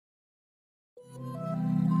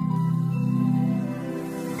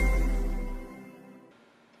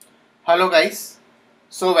Hello guys,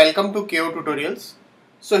 so welcome to KO Tutorials.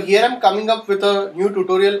 So here I'm coming up with a new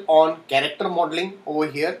tutorial on character modeling over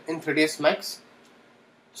here in 3dsmax.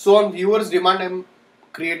 So on viewers demand I'm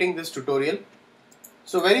creating this tutorial.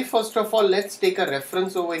 So very first of all, let's take a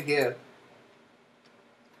reference over here.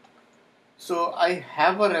 So I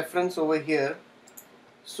have a reference over here.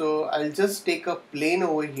 So I'll just take a plane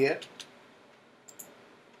over here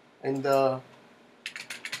in the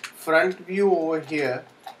front view over here.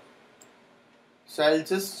 So I'll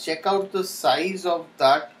just check out the size of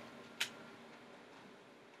that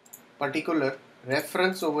particular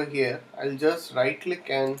reference over here. I'll just right click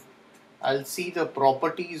and I'll see the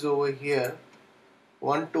properties over here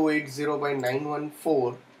 1280 by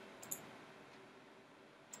 914.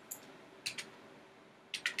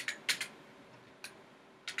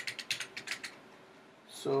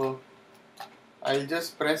 So I'll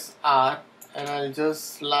just press R and I'll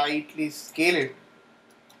just slightly scale it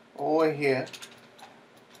over here,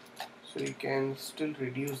 so you can still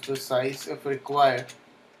reduce the size if required.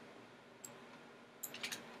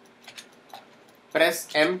 Press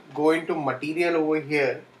M, go into material over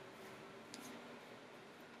here.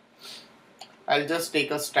 I'll just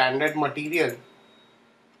take a standard material.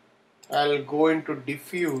 I'll go into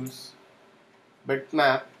diffuse,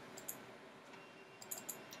 bitmap.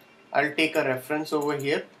 I'll take a reference over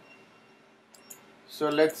here. So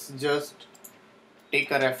let's just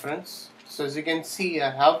take a reference. So as you can see, I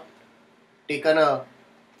have taken a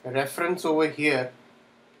reference over here.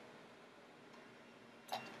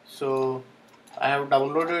 So I have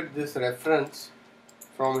downloaded this reference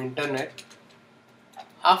from internet.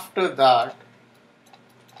 After that,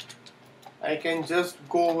 I can just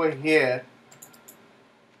go over here.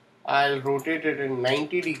 I'll rotate it in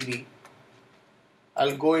 90 degree.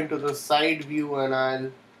 I'll go into the side view and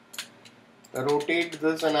I'll rotate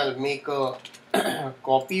this and I'll make a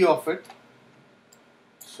copy of it.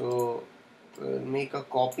 So we'll make a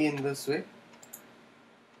copy in this way.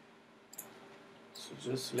 So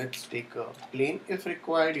just let's take a plane. If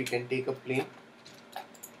required, you can take a plane.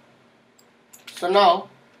 So now,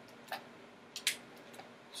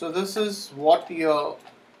 so this is what your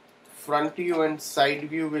front view and side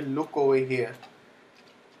view will look over here.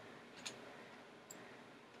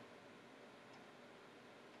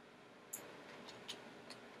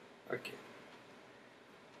 Okay.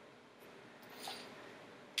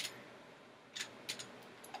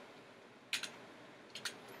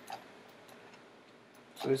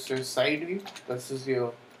 So this is your side view, this is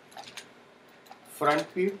your front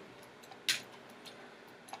view.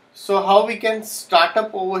 So how we can start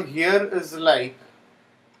up over here is like,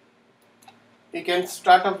 you can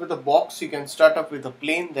start up with a box, you can start up with a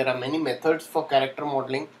plane. There are many methods for character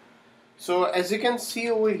modeling. So as you can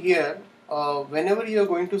see over here, whenever you are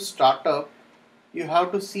going to start up, you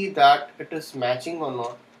have to see that it is matching or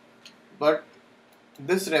not. But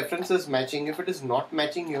this reference is matching. If it is not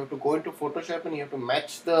matching, you have to go into Photoshop and you have to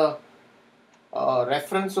match the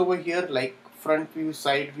reference over here, like front view,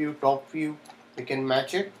 side view, top view. You can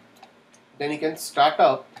match it. Then you can start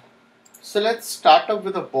up. So let's start up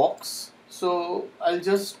with a box. So I'll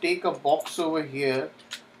just take a box over here.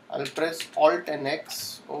 I'll press Alt and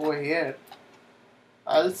X over here.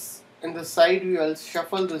 In the side view, I'll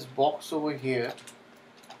shuffle this box over here.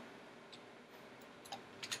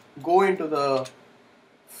 Go into the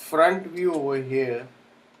front view over here.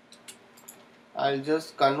 I'll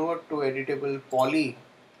just convert to editable poly.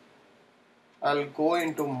 I'll go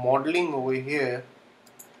into modeling over here.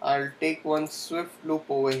 I'll take one swift loop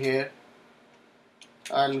over here.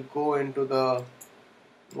 I'll go into the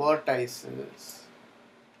vertices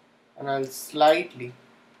and I'll slightly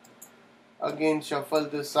again shuffle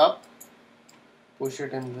this up, push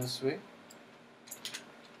it in this way.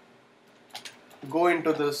 Go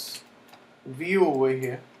into this view over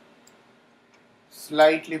here,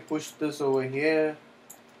 slightly push this over here.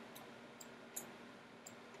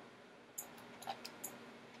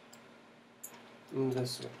 In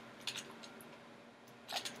this way.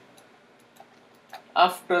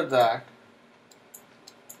 After that,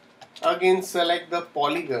 again select the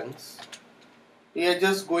polygons. We are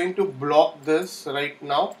just going to block this right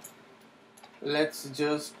now. Let's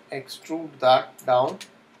just extrude that down.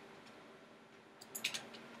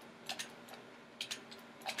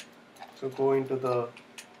 So go into the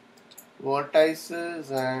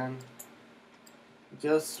vertices and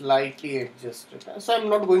just slightly adjust it. So I'm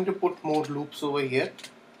not going to put more loops over here.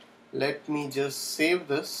 Let me just save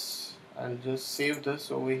this. I'll just save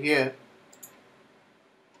this over here.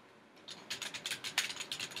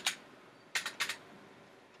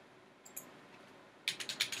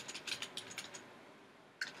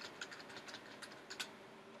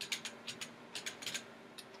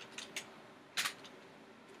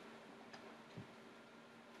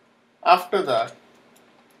 After that,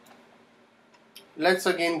 let's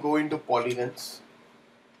again go into polygons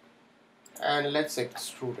and let's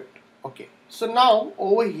extrude it. Okay, so now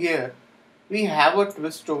over here we have a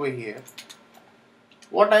twist over here.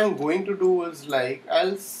 What I'm going to do is like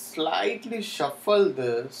I'll slightly shuffle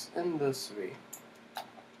this in this way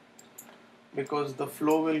because the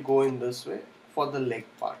flow will go in this way for the leg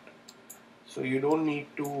part. So you don't need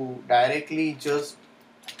to directly just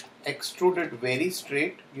extrude it very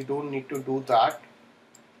straight. You don't need to do that.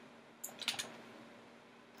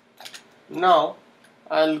 Now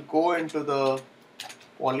I'll go into the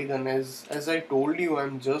polygon. As I told you,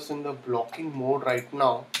 I'm just in the blocking mode right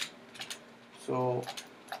now. So,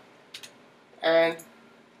 and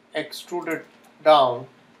extrude it down.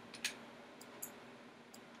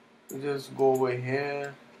 Just go over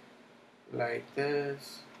here like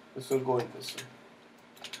this. This will go in this way.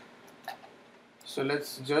 So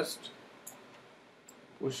let's just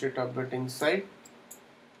push it a bit inside.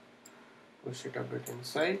 Push it a bit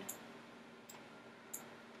inside.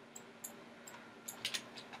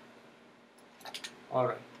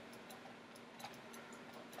 Alright.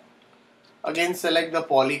 Again select the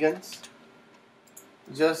polygons.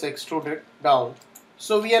 Just extrude it down.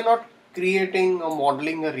 So we are not creating or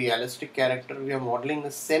modeling a realistic character. We are modeling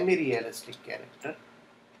a semi-realistic character.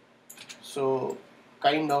 So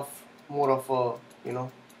kind of more of a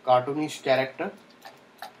cartoonish character.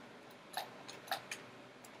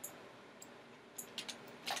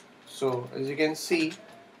 So as you can see,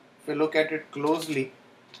 if you look at it closely,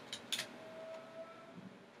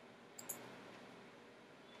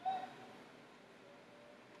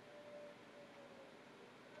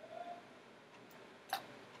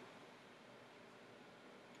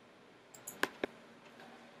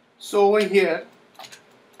 so over here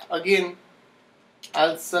again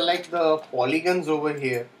I'll select the polygons over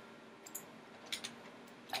here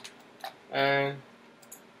and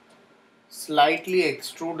slightly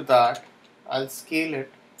extrude that. I'll scale it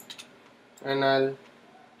and I'll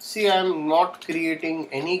see I'm not creating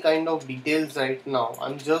any kind of details right now.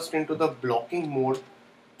 I'm just into the blocking mode.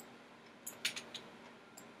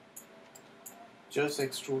 Just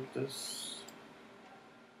extrude this.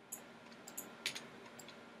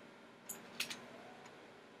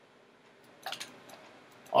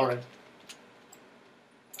 Alright.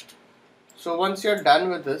 So once you're done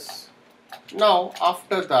with this, now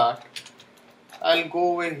after that I'll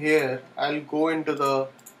go over here, I'll go into the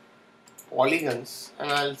polygons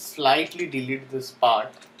and I'll slightly delete this part.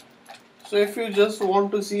 So if you just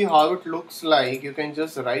want to see how it looks like, you can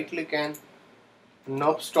just right click and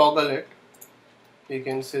nubs toggle it. You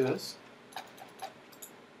can see this.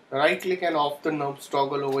 Right click and off the nubs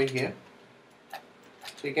toggle over here.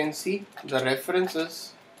 So you can see the reference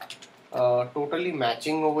is totally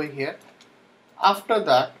matching over here. After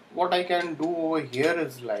that, what I can do over here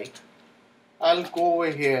is like I'll go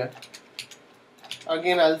over here.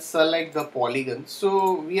 Again, I'll select the polygon.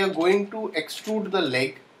 So we are going to extrude the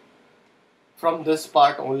leg from this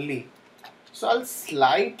part only. So I'll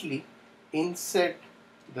slightly insert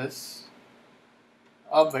this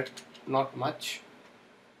a bit, not much.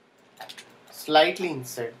 Slightly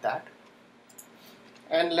insert that.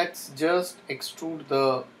 And let's just extrude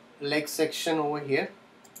the leg section over here.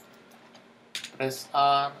 Press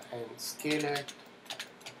R and scale it.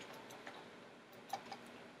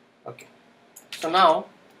 Okay. So now,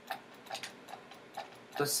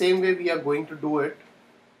 the same way we are going to do it,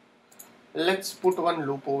 let's put one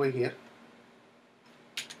loop over here.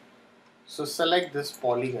 So select this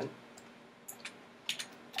polygon.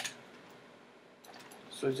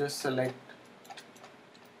 So just select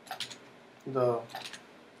the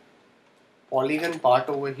polygon part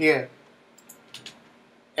over here,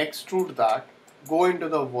 extrude that, go into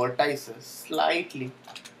the vertices, slightly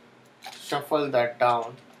shuffle that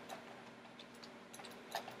down.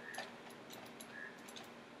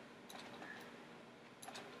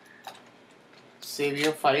 Save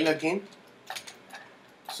your file again.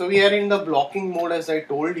 So we are in the blocking mode as I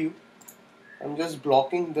told you. I'm just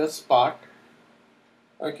blocking this part.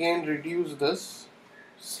 Again reduce this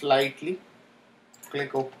slightly.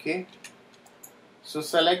 Click OK. So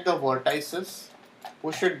select the vertices,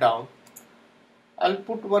 push it down. I'll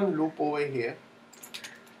put one loop over here.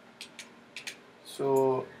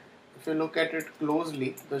 So if you look at it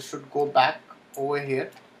closely, this should go back over here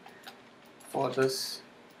for this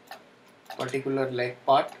particular leg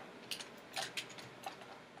part.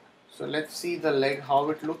 So let's see the leg how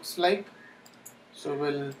it looks like. So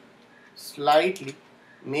we'll slightly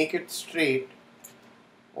make it straight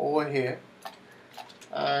over here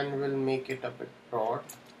and we'll make it a bit broad.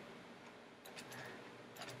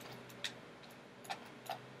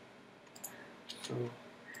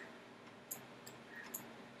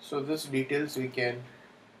 So this details we can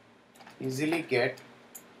easily get.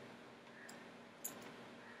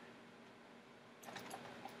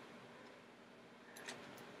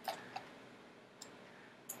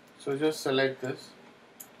 So just select this.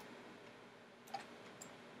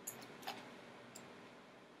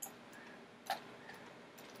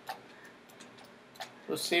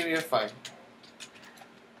 So save your file.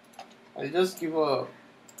 I'll just give a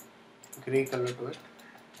gray color to it.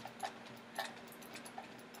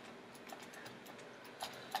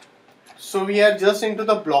 So we are just into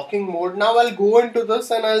the blocking mode. Now I'll go into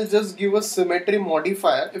this and I'll just give a symmetry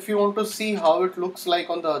modifier. If you want to see how it looks like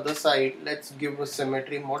on the other side, let's give a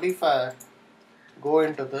symmetry modifier. Go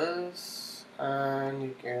into this and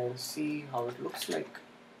you can see how it looks like.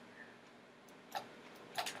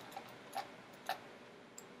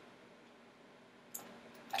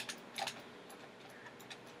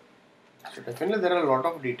 So definitely there are a lot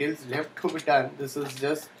of details left to be done. This is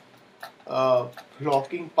just a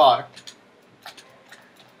blocking part.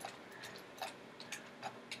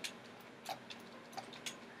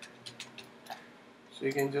 So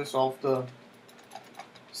you can just off the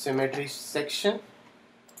symmetry section.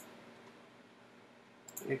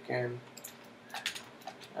 You can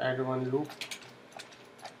add one loop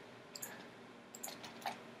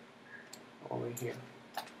over here.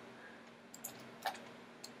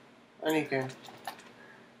 And you can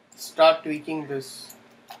start tweaking this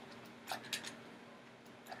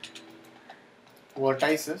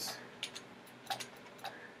vertices.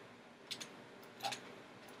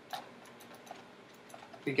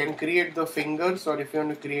 You can create the fingers, or if you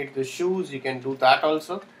want to create the shoes, you can do that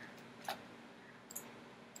also.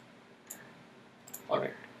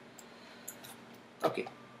 Alright. Okay.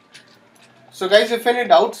 So guys, if any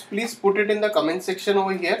doubts, please put it in the comment section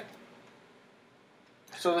over here.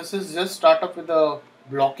 So this is just start up with the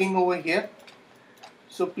blocking over here.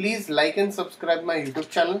 So please like and subscribe my YouTube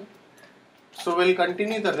channel. So we'll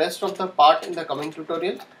continue the rest of the part in the coming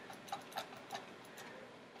tutorial.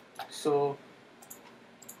 So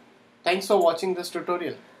thanks for watching this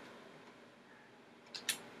tutorial.